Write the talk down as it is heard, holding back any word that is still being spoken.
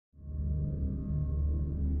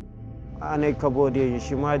ane kabo de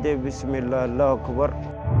shima de bismillah Allahu akbar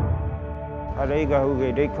alai ga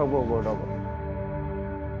huge dai kabo goda ba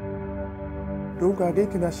donc a ga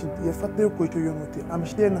kina shi ya fatte ko to yonote am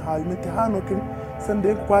shden ha yimte hano kin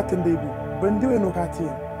sande kwatin dai bu bandi we no kati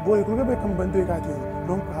boy ko be kam bandi kati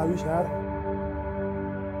donc ha wi shar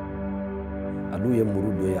Aliou ye muru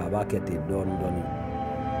do ya ba kete don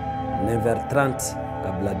 9h30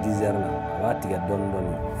 kabla 10h la ba tiga don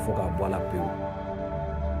fo ka bola peu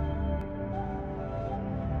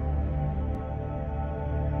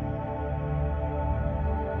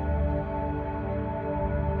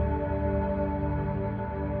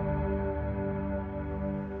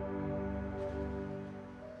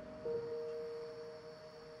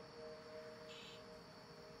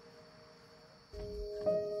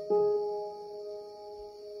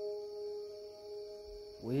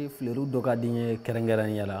Oui, fleuru doka digne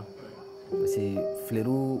kerengeran yala. C'est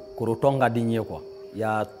fleuru korotonga digne quoi. Il y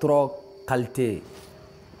a 3 qualités: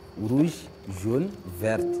 rouge, jaune,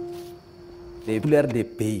 verte. Les couleurs des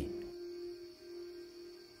pays.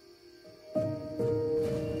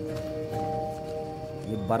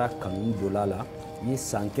 Ni barak kanun dolala, ni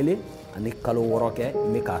sankele, ani kalo woroke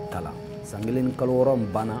me ka tala. Sankele ni kalo worom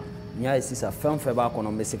bana, ni a ici ça fin fait ba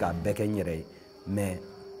kono me se ka beke nyere. Mais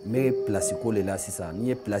me place ko le la sisa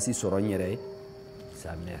ni place soro nyere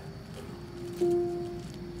sa mère.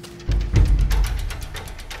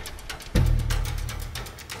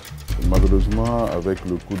 Malheureusement, avec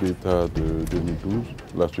le coup d'État de 2012,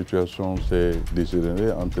 la situation s'est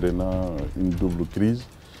dégénérée, entraînant une double crise,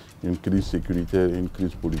 une crise sécuritaire et une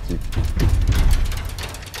crise politique.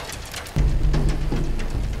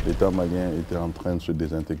 L'État malien était en train de se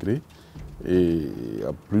désintégrer et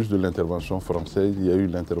à plus de l'intervention française, il y a eu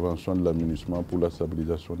l'intervention de la MINUSMA pour la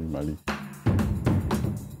stabilisation du Mali.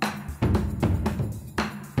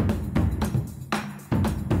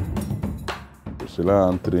 Cela a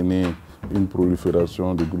entraîné une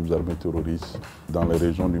prolifération de groupes armés terroristes dans les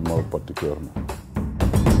régions du Maroc particulièrement.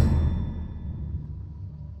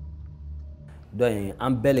 Donc,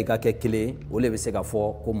 en bel cas kele, on le se ka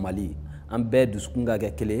fo ko Mali. En bel duskunga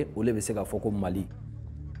kele, on le se ka fo ko Mali.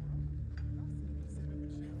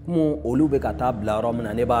 Mo olu be ka ta bla rom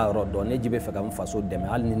na ne ba ro do ne jibe fe kam faso deme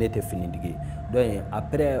al ni ne te fini dige. Donc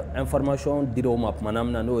après information diro ma manam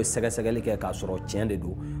na no sega segeli ke ka soro tien de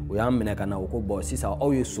do. O ya mene kana o ko bo sisa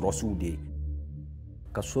o ye soro sude.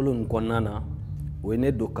 Ka solo nkonnana o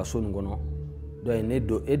ne do ka solo ngono. Donc ne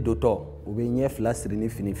do e do to o be nye flasiri ni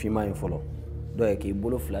fini fima en folo. Donc ke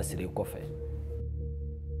bolo flasiri ko fe.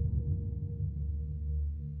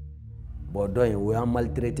 Bon donc o ya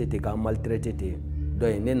maltraité te ka maltraité te.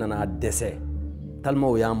 Donc ne nana décès tellement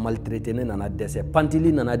o y'a maltraité ne nana décès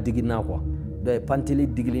pantili nana digina quoi donc pantili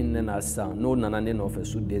digili ne na sa no nana ne no fait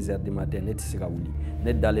sous 2h du matin ne tisi ka wuli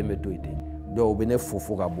ne dale me to ite donc o be ne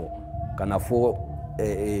fofo ka bo kana fo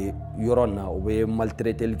yoro na o be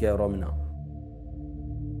maltraité le ke romina.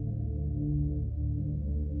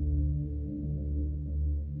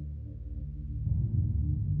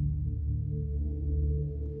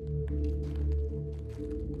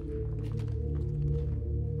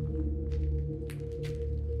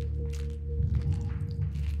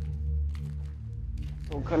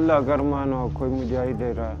 kalla garmano akwai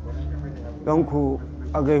mujahidera donc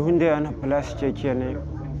agay hunde ana place cecene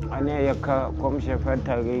ane yakka comme chef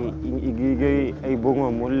tagay igigay ay bongo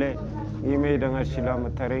mulle yimay danga silama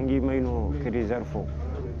tarengi mayno crisar fo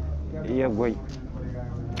iya goy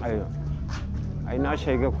ayo ay na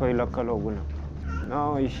shayga koy lakalo guna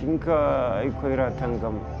na ishinka ay koyra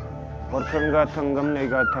tangam warkanga tangam ne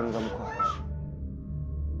ga tangam ko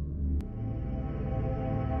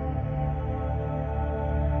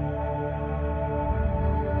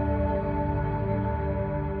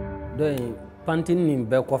donc pantine ni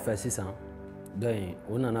be ko fe sisan donc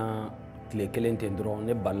onana clé kelen ten dron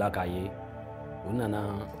ne balla kaye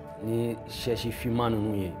onana ni cherche fima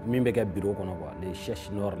nunu ye min be ke bureau kono quoi les cherche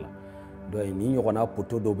nord la donc ni nyokona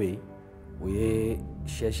poto do be o ye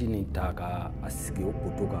cherche ni ta ka asigi o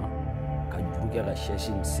poto kan ka juru ke ka cherche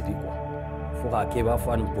ni siri quoi fo ka ke ba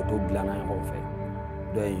fa ni poto glana ko fe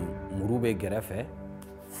donc muru be gerefe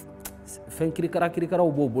fen kirikara o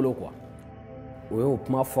bo bolo quoi o yo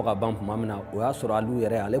kuma fo ka ban tuma min na o y'a sɔrɔ Aliou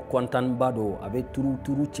yɛrɛ ale content ba do a bɛ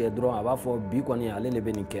turu cɛ dɔrɔn a b'a fɔ bi kɔni ale le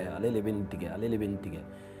bɛ nin kɛ ale le bɛ nin tigɛ ale le bɛ nin tigɛ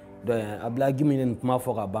donc Abdulaye Gimi nin kuma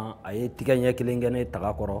fɔ ka ban a ye tigɛ ɲɛ kelen kɛ ne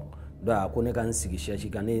taga kɔrɔ donc a ko ne ka n sigi chaise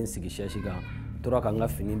kan ne ye n sigi chaise kan tora ka n ka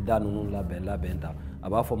fini da ninnu labɛn ta a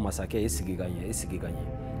b'a fɔ masakɛ e sigi ka ɲɛ e sigi ka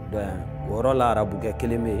ɲɛ donc o yɔrɔ la arabukɛ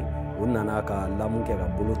kelen bɛ yen o nana ka lamu kɛ ka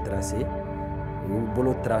bolo tracer o y'u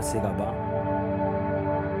bolo tracer ka ban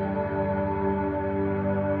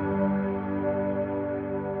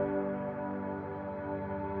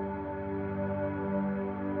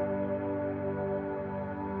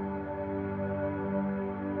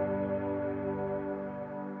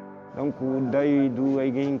donc dai du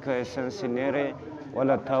ay gin ka sansinere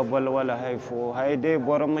wala tabal wala haifo haide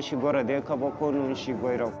bora mashi gora de ka bako nun shi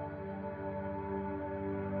goira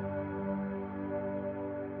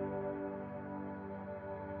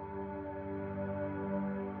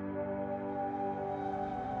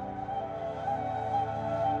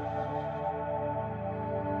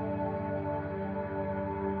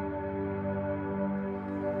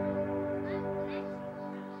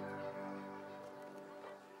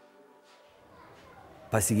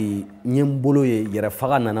parce que n bolo ye yɛrɛ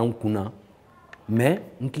faga nana n kunna mais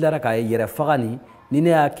n tilara k'a ye yɛrɛ faga ni ne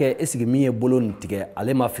y'a kɛ est ce que min ye bolo nin tigɛ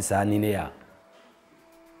ale ma fisaya ni ne ya.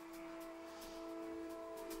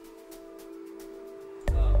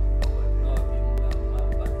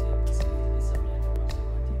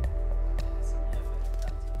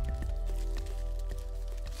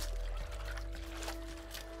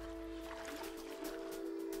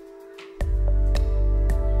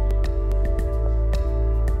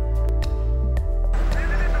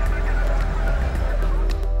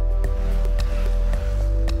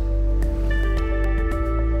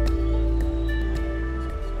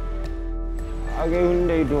 Agai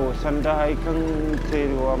hundai do sanda haikan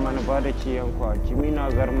tsewa mana bada ciyan kwa jimina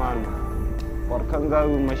garmanu warkan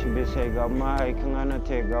gawi mashi besai ga ma haikan ana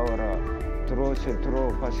te gawara tro se tro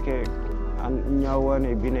paske an nyawa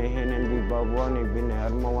ne bine henen di babuwa ne bine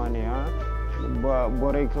almawa ne ha ba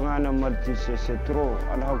borai kan ana malti se tro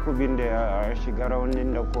alhaku binde a shigara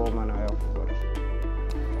wannan da ko mana ya kubar.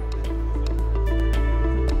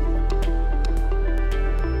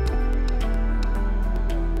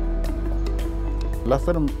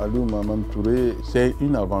 L'affaire Aliou Mahamane Touré, c'est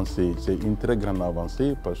une avancée, c'est une très grande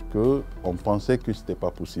avancée parce qu'on pensait que ce n'était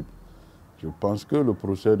pas possible. Je pense que le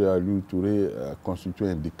procès de Aliou Touré a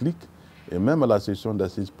constitué un déclic et même à la session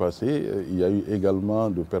d'assises passée, il y a eu également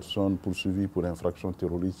de personnes poursuivies pour infractions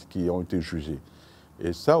terroristes qui ont été jugées.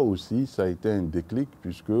 Et ça aussi, ça a été un déclic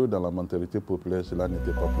puisque dans la mentalité populaire, cela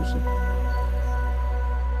n'était pas possible.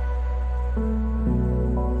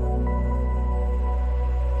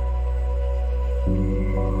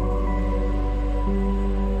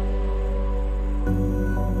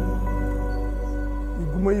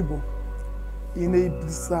 Igumaibo, inei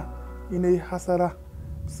blissa, inei hasara,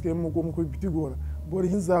 parce que moko bitigora, bori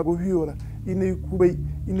hinzago hiora, inei kubay,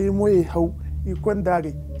 inei moye hau,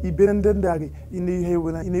 ikondage, iberendendage, inei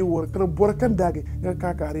hewana, inei workar borkandage,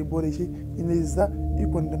 kakare boreshi, inei za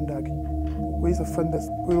ikondendage. Koy sa fandas,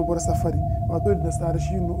 koy bor safari, wato da sara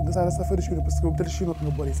shino, da sara safari shino parce que hotel shino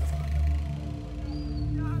ko bori safari.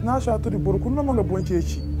 Na sha to di bor kunna manga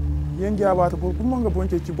bonceeci. Yengi abata bor kunna manga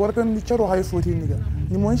bonceeci, borkan ni charo hay foti niga.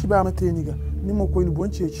 Ni mon shi ba mate niga, ni mo koy ni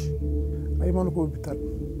bonceeci. Ay man ko hospital.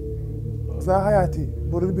 Za hayati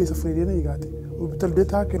bor be safari ne yigate. Hospital de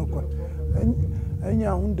ta ken kon. Ay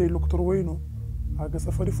nya hunde docteur wayno aga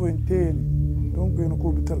safari fo enteni. Donc eno ko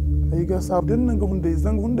hospital. Ay ga sab den nga hunde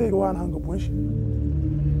zang hunde ga wan hanga bonci.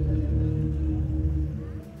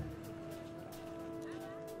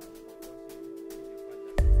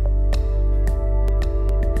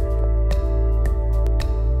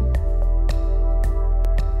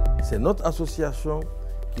 C'est notre association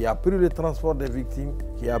qui a pris le transport des victimes,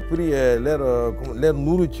 qui a pris leur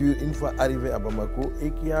nourriture une fois arrivés à Bamako et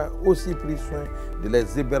qui a aussi pris soin de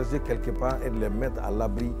les héberger quelque part et de les mettre à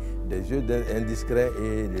l'abri des yeux indiscrets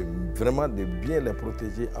et vraiment de bien les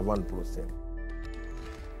protéger avant le procès.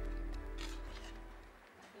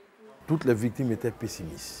 Toutes les victimes étaient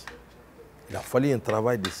pessimistes. Il a fallu un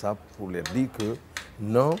travail de ça pour leur dire que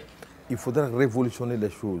non, il faudra révolutionner les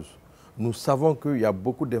choses. Nous savons qu'il y a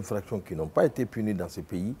beaucoup d'infractions qui n'ont pas été punies dans ce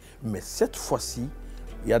pays, mais cette fois-ci,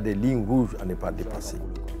 il y a des lignes rouges à ne pas dépasser.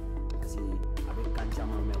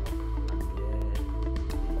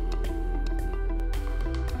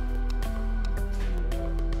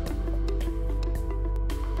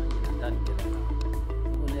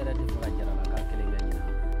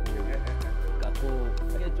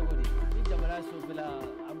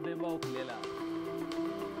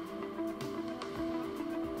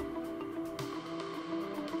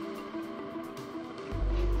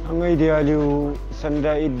 Angai di Aliou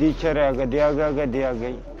sanda iddi chere ga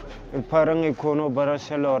diagai parang kono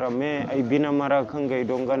baraselora me ay bina mara kangay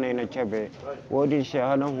dongane na chabe wodi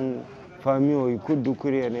shahala hu famio ikuddu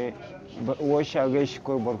kurene wo shagai shi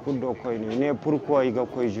ko barkudo ko ne pourquoi iga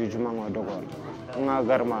ko jugement wa dogo nga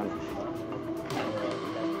garman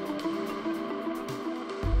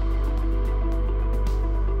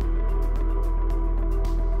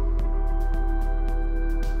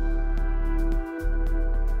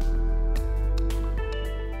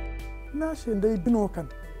Nashe ndai bino kan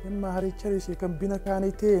yamma hari chere she kan bina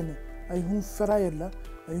kanai tene ay hun farayella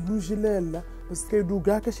ay hunjilella parce que du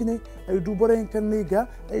ga kashine ay du boray kan ne ga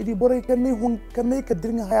ay di boray kan ne hon kan ne ka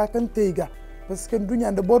dirnga haya kan teiga parce que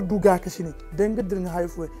dunya da bor du ga kashine denga dirnga hay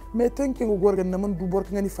fo mais tanke go gorgan na man du bor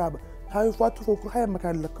kan ni faba hay fo tu ko haya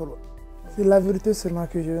makan lakalo c'est la vérité seulement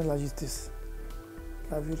que je donne la justice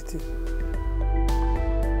la vérité.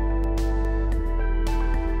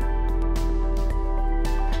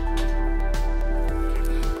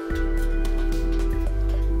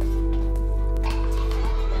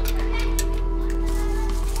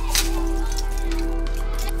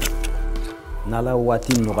 N'ala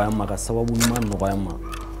waati nɔgɔya ma ka sababu ɲuman nɔgɔya ma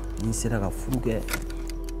ni sera ka furu kɛ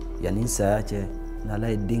yanni saya cɛ n'ala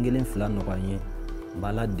ye den kelen fila nɔgɔya n ye n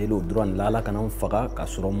b'ala deli o dɔrɔn la ala kana n faga ka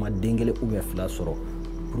sɔrɔ n ma den kelen fila sɔrɔ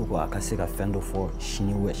pour que a ka se ka fɛn dɔ fɔ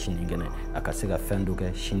sini sinikɛnɛ a ka se ka fɛn dɔ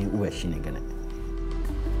kɛ sini sini kɛnɛ